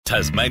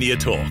Tasmania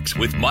Talks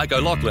with Mike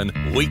O'Loughlin,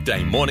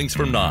 weekday mornings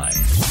from 9.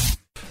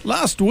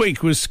 Last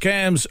week was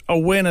Scams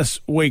Awareness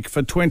Week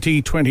for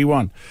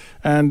 2021.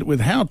 And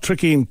with how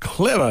tricky and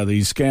clever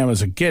these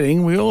scammers are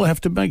getting, we all have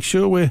to make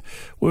sure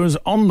we're as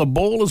on the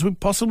ball as we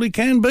possibly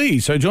can be.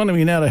 So joining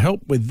me now to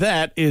help with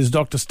that is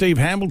Dr. Steve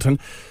Hambleton,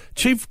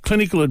 Chief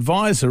Clinical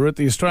Advisor at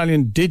the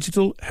Australian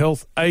Digital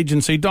Health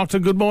Agency. Doctor,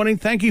 good morning.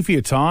 Thank you for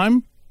your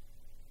time.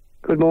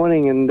 Good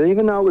morning, and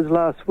even though it was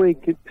last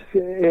week,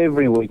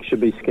 every week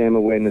should be Scam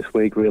Awareness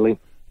Week, really.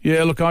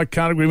 Yeah, look, I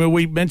can't agree more.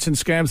 We mentioned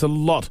scams a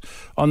lot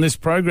on this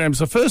program.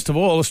 So first of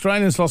all,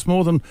 Australians lost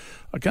more than,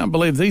 I can't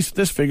believe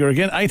this figure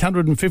again,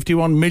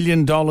 $851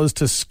 million to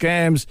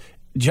scams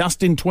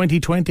just in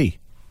 2020.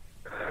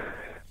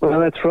 Well,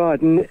 that's right,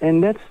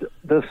 and that's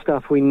the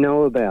stuff we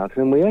know about.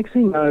 And we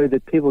actually know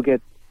that people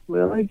get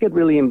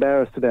really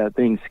embarrassed about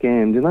being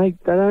scammed, and they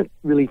don't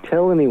really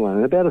tell anyone.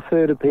 And about a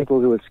third of people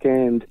who are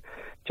scammed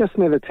just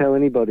never tell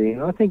anybody.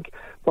 And I think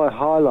by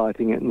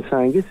highlighting it and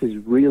saying this is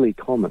really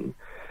common,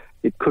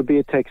 it could be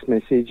a text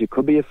message, it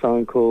could be a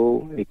phone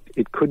call,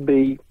 it could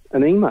be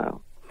an email.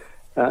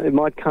 It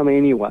might come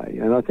anyway.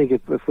 And I think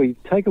if we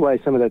take away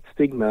some of that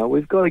stigma,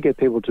 we've got to get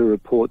people to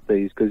report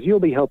these, because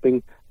you'll be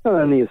helping not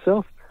only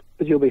yourself,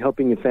 but you'll be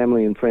helping your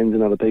family and friends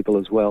and other people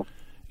as well.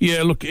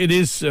 Yeah, look, it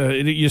is.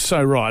 You're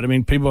so right. I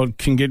mean, people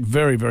can get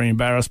very, very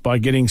embarrassed by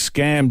getting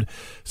scammed.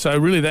 So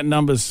really that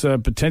number's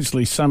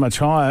potentially so much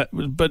higher.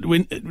 But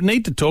we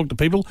need to talk to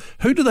people.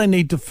 Who do they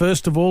need to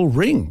first of all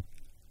ring?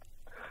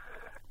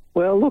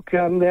 Well, look, the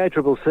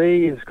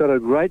ACCC has got a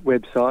great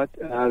website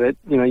that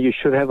you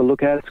should have a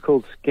look at. It's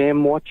called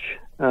ScamWatch.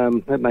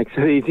 That makes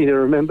it easy to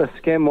remember,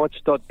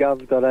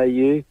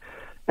 scamwatch.gov.au.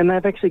 And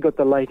they've actually got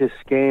the latest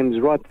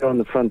scams right there on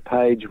the front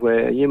page,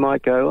 where you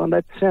might go, oh,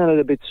 that sounded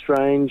a bit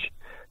strange.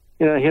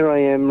 Here I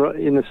am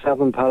in the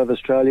southern part of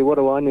Australia. What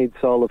do I need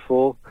solar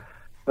for?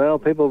 Well,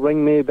 people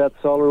ring me about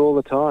solar all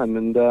the time,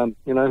 and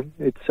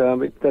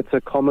that's a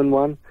common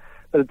one.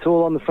 But it's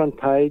all on the front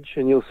page,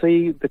 and you'll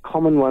see the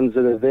common ones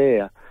that are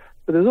there.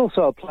 But there's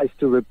also a place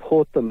to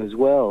report them as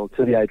well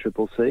to the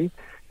ACCC,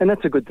 and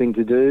that's a good thing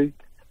to do.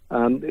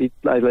 They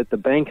let the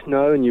bank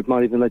know, and you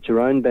might even let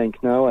your own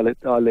bank know. I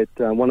let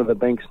one of the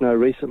banks know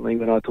recently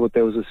when I thought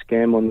there was a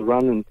scam on the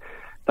run, and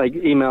they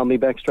emailed me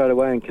back straight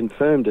away and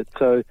confirmed it.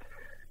 So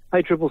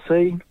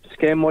ACCC,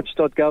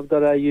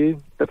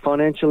 scamwatch.gov.au, the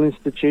financial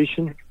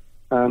institution.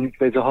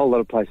 There's a whole lot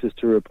of places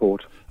to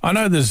report. I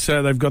know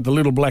they've got the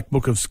little black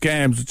book of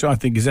scams, which I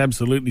think is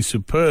absolutely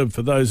superb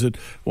for those that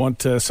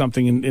want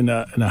something in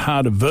a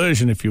harder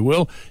version, if you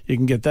will. You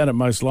can get that at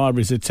most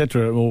libraries,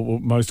 etc.,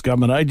 or most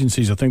government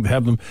agencies. I think they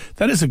have them.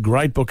 That is a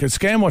great book.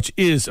 ScamWatch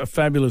is a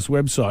fabulous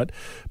website.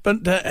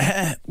 But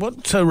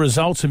what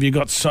results have you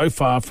got so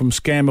far from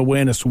Scam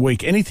Awareness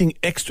Week? Anything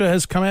extra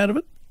has come out of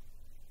it?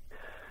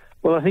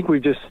 Well, I think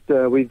we've just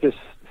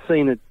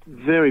seen it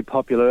very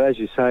popular. As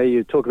you say,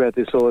 you talk about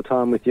this all the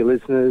time with your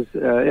listeners.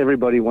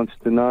 Everybody wants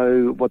to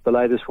know what the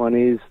latest one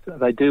is.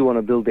 They do want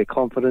to build their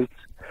confidence.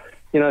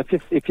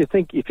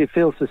 If you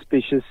feel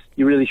suspicious,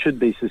 you really should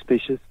be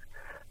suspicious.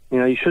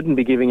 You shouldn't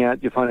be giving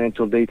out your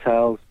financial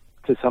details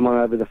to someone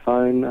over the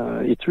phone.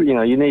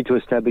 You need to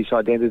establish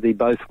identity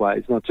both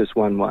ways, not just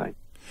one way.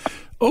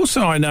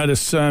 Also, I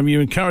notice you're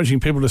encouraging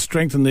people to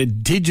strengthen their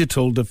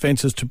digital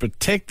defences to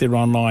protect their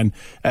online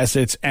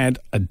assets and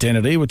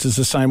identity, which is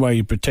the same way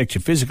you protect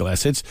your physical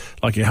assets,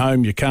 like your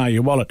home, your car,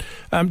 your wallet.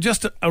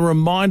 Just a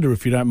reminder,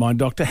 if you don't mind,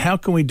 Doctor, how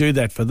can we do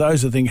that for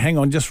those that think, hang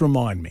on, just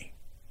remind me?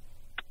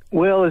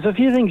 Well, there's a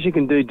few things you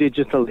can do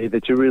digitally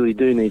that you really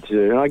do need to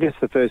do. And I guess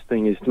the first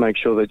thing is to make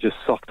sure that your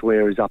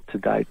software is up to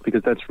date,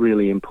 because that's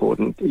really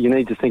important. You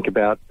need to think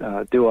about,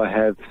 do I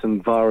have some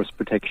virus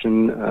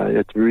protection?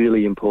 It's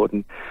really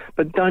important.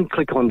 But don't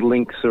click on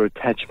links or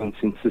attachments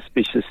in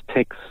suspicious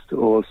text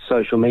or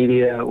social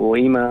media or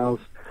emails.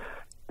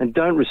 And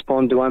don't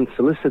respond to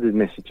unsolicited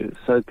messages.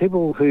 So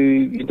people who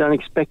you don't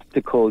expect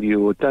to call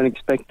you or don't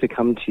expect to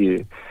come to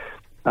you,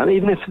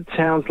 even if it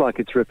sounds like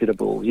it's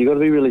reputable, you've got to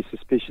be really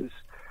suspicious.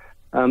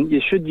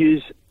 You should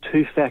use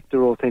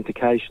two-factor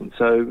authentication.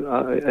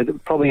 So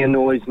it probably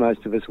annoys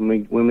most of us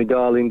when we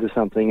dial into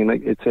something and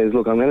it says,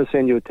 look, I'm going to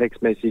send you a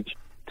text message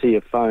to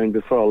your phone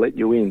before I let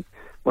you in.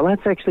 Well,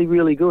 that's actually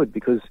really good,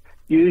 because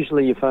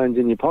usually your phone's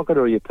in your pocket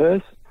or your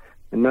purse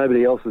and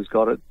nobody else has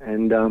got it,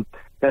 and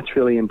that's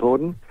really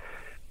important.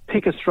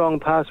 Pick a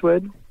strong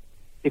password.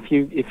 If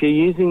you're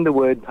using the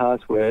word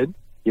password,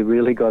 you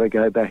really got to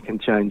go back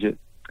and change it.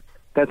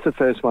 That's the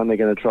first one they're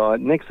going to try.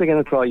 Next, they're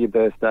going to try your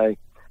birthday.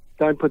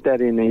 Don't put that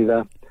in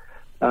either.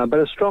 But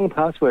a strong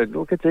password,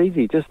 look, it's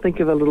easy. Just think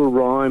of a little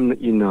rhyme that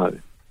you know.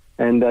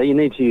 And you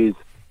need to use,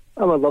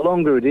 the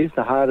longer it is,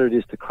 the harder it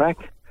is to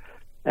crack.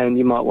 And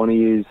you might want to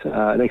use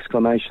an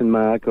exclamation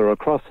mark or a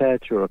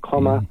crosshatch or a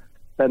comma.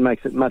 That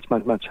makes it much,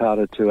 much, much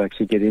harder to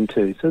actually get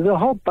into. So there's a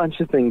whole bunch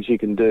of things you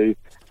can do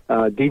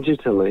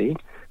digitally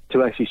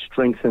to actually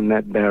strengthen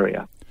that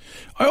barrier.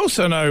 I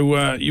also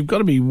know you've got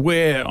to be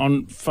aware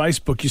on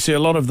Facebook. You see a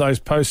lot of those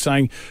posts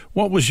saying,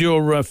 "What was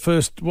your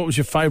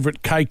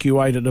favourite cake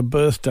you ate at a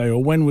birthday?"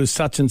 or "When was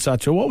such and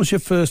such?" or "What was your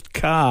first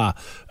car?"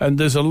 And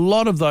there's a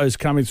lot of those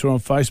coming through on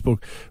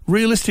Facebook.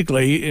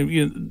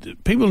 Realistically,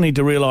 people need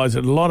to realise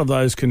that a lot of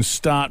those can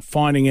start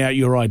finding out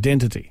your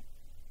identity.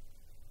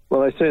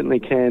 Well, they certainly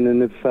can,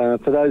 and if for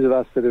those of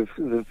us that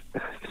have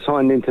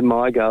signed into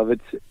MyGov,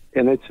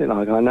 I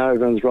know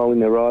everyone's rolling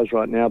their eyes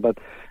right now, but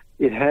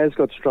it has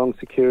got strong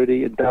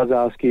security. It does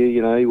ask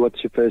you,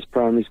 what's your first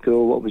primary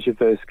school, what was your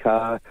first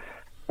car,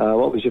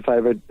 what was your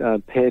favourite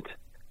pet.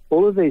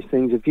 All of these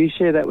things, if you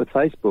share that with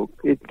Facebook,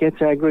 it gets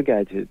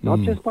aggregated, not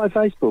just by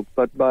Facebook,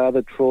 but by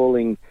other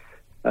trawling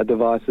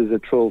devices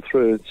that trawl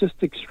through. It's just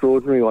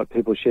extraordinary what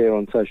people share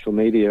on social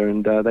media,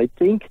 and they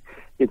think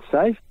it's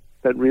safe,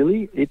 but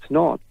really it's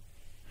not.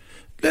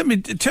 Tell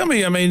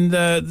me,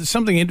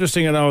 something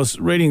interesting, and I was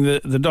reading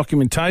the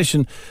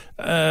documentation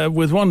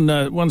with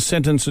one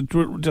sentence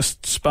that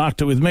just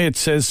sparked it with me. It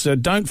says,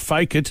 "Don't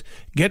fake it,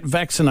 get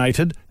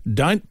vaccinated,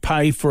 don't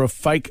pay for a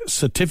fake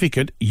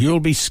certificate, you'll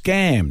be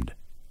scammed."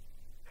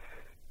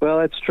 Well,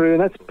 that's true,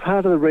 and that's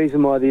part of the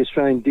reason why the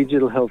Australian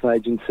Digital Health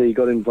Agency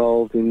got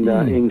involved in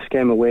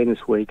Scam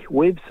Awareness Week.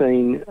 We've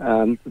seen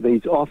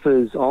these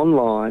offers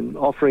online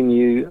offering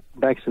you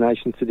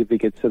vaccination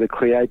certificates that are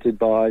created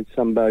by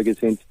some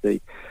bogus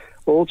entity,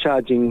 all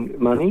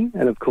charging money.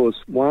 And, of course,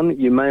 one,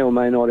 you may or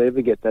may not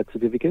ever get that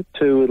certificate.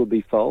 Two, it'll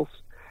be false.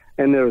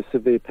 And there are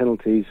severe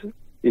penalties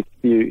if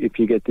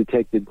you get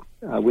detected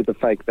with a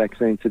fake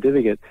vaccine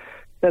certificate.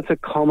 That's a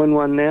common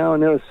one now,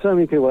 and there are so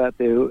many people out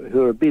there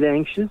who are a bit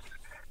anxious.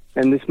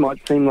 And this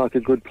might seem like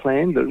a good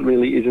plan, but it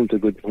really isn't a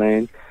good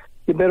plan.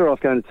 You're better off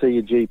going to see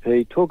your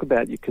GP, talk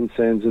about your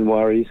concerns and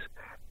worries.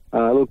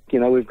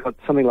 We've got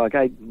something like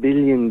 8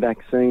 billion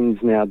vaccines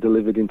now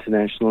delivered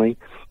internationally.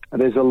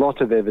 There's a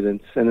lot of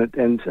evidence,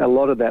 and a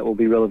lot of that will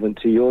be relevant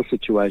to your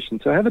situation.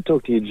 So have a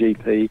talk to your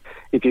GP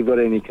if you've got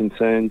any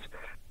concerns.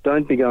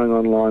 Don't be going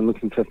online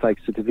looking for fake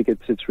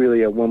certificates. It's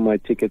really a one-way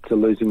ticket to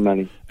losing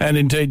money. And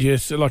indeed,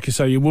 yes, like you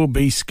say, you will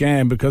be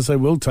scammed because they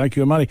will take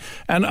your money.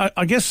 And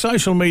I guess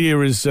social media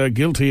is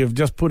guilty of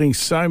just putting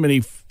so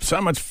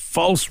much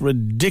false,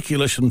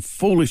 ridiculous and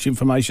foolish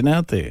information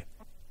out there.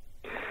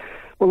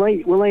 Well,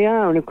 they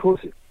are. And, of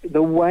course,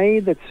 the way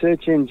that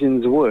search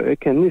engines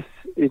work, and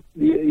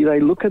they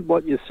look at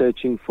what you're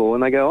searching for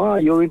and they go, "Oh,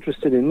 you're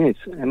interested in this."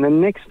 And the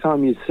next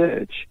time you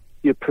search,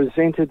 you're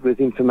presented with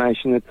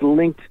information that's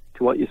linked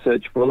to what you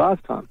searched for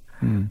last time.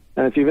 And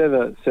if you've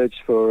ever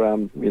searched for,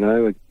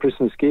 a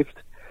Christmas gift,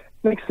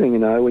 next thing you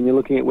know, when you're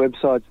looking at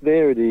websites,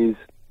 there it is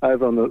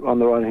over on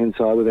the right-hand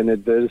side with an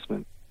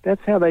advertisement.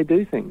 That's how they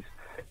do things.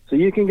 So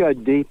you can go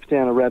deep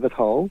down a rabbit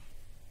hole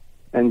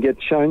and get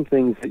shown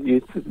things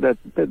that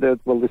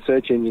the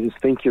search engines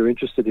think you're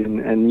interested in,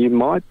 and you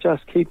might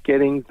just keep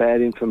getting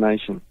bad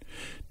information.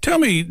 Tell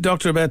me,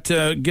 Doctor, about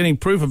getting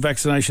proof of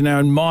vaccination now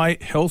in My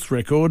Health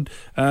Record,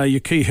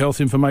 your key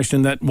health information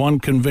in that one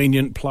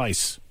convenient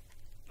place.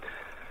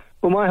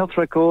 Well, My Health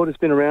Record has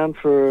been around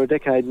for a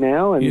decade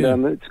now,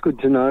 and it's good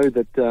to know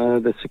that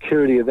the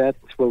security of that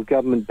is well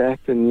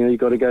government-backed, and you've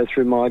got to go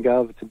through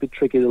MyGov. It's a bit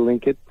tricky to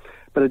link it,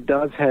 but it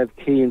does have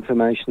key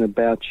information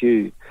about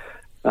you.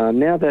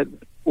 Now that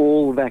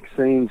all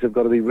vaccines have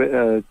got to be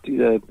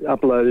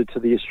uploaded to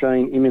the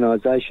Australian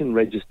Immunisation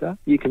Register,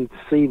 you can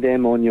see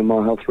them on your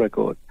My Health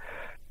Record.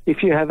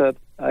 If you have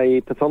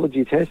a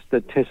pathology test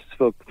that tests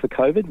for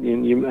COVID,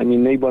 and you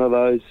need one of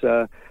those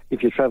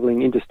if you're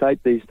travelling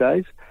interstate these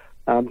days,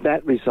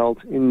 that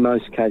result in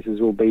most cases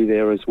will be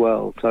there as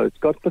well. So it's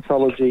got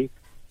pathology,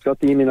 it's got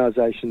the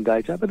immunisation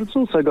data, but it's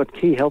also got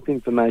key health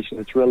information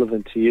that's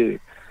relevant to you.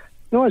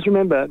 And always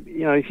remember,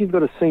 if you've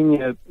got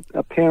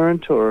a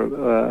parent or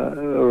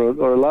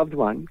a loved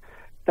one,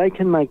 they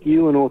can make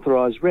you an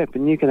authorised rep,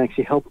 and you can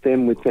actually help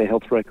them with their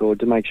health record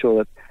to make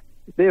sure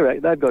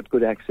that they've got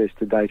good access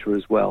to data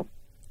as well.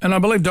 And I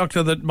believe,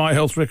 Doctor, that My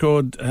Health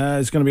Record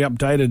is going to be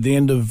updated at the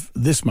end of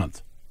this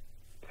month.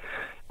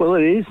 Well,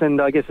 it is, and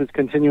I guess it's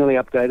continually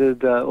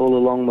updated all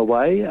along the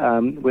way.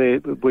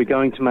 We're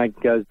going to make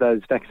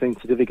those vaccine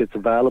certificates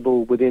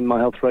available within My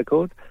Health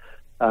Record.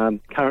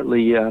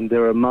 Currently,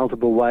 there are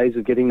multiple ways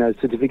of getting those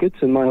certificates,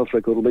 and My Health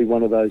Record will be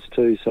one of those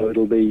too. So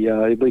it'll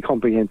be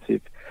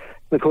comprehensive.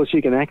 And of course,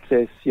 you can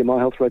access your My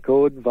Health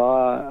Record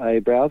via a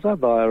browser,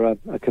 via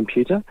a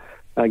computer,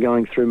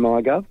 going through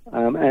MyGov.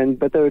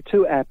 But there are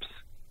two apps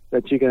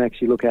that you can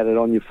actually look at it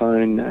on your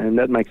phone, and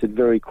that makes it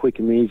very quick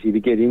and easy to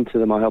get into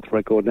the My Health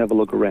Record and have a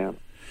look around.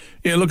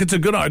 Yeah, look, it's a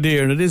good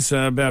idea, and it is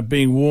about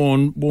being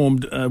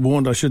warned,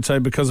 I should say,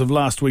 because of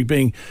last week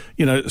being,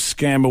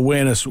 Scam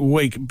Awareness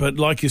Week. But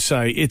like you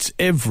say, it's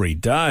every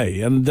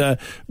day. And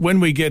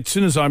when as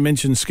soon as I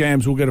mention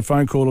scams, we'll get a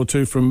phone call or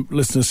two from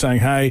listeners saying,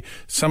 "Hey,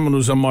 someone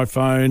was on my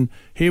phone.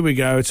 Here we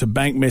go. It's a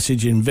bank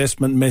message,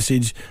 investment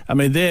message." I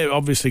mean, they're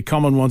obviously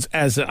common ones,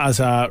 as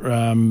are,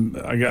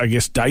 I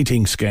guess,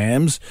 dating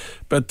scams.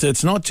 But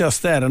it's not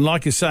just that. And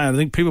like you say, I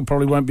think people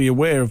probably won't be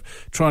aware of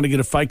trying to get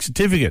a fake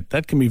certificate.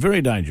 That can be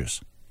very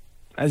dangerous,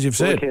 as you've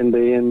said. Well, it can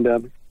be,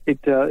 and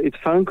It's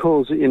phone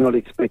calls that you're not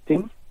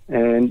expecting,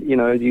 and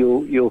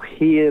you'll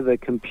hear the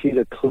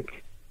computer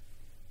click,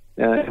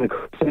 and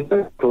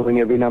calling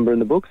every number in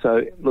the book.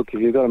 So look, if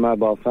you've got a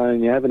mobile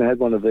phone, you haven't had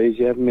one of these,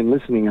 you haven't been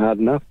listening hard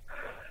enough.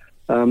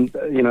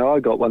 I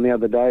got one the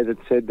other day that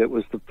said that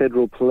was the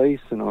federal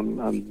police, and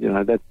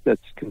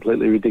that's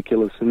completely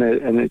ridiculous.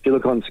 And if you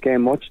look on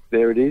Scam Watch,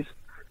 there it is.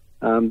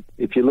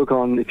 If you're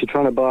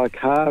trying to buy a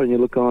car and you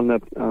look on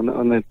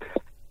the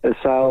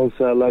sales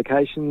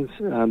locations,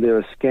 there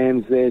are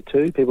scams there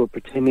too. People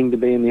pretending to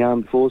be in the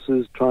armed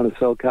forces, trying to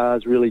sell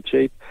cars really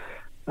cheap,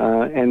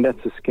 and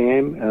that's a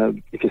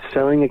scam. If you're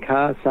selling a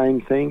car,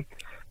 same thing.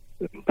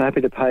 Happy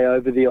to pay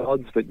over the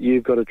odds, but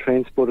you've got to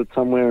transport it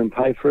somewhere and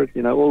pay for it.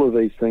 All of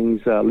these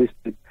things are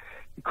listed.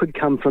 It could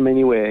come from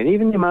anywhere, and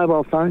even your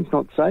mobile phone's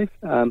not safe.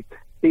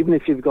 Even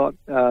if you've got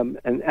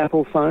an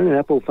Apple phone, and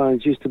Apple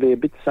phones used to be a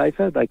bit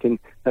safer,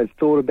 they've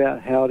thought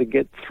about how to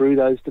get through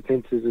those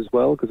defences as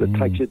well, because it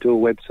takes you to a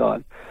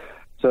website.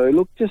 So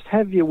look, just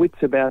have your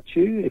wits about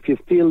you. If you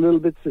feel a little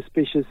bit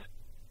suspicious,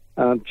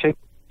 check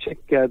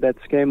that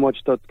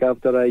scamwatch.gov.au.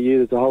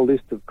 There's a whole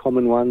list of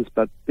common ones,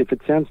 but if it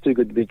sounds too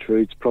good to be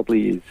true, it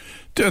probably is.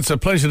 It's a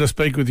pleasure to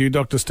speak with you,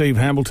 Dr. Steve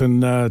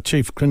Hambleton,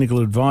 Chief Clinical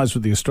Advisor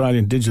with the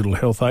Australian Digital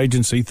Health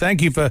Agency.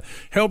 Thank you for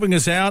helping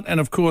us out and,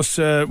 of course,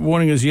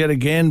 warning us yet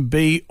again,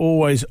 be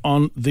always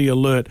on the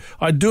alert.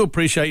 I do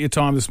appreciate your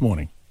time this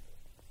morning.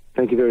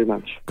 Thank you very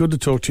much. Good to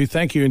talk to you.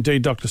 Thank you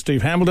indeed, Dr.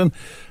 Steve Hambleton.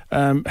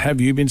 Have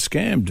you been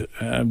scammed?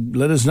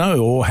 Let us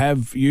know. Or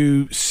have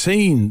you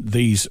seen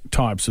these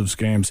types of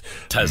scams?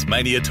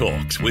 Tasmania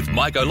Talks with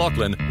Mike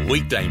O'Loughlin,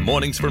 weekday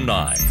mornings from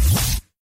 9.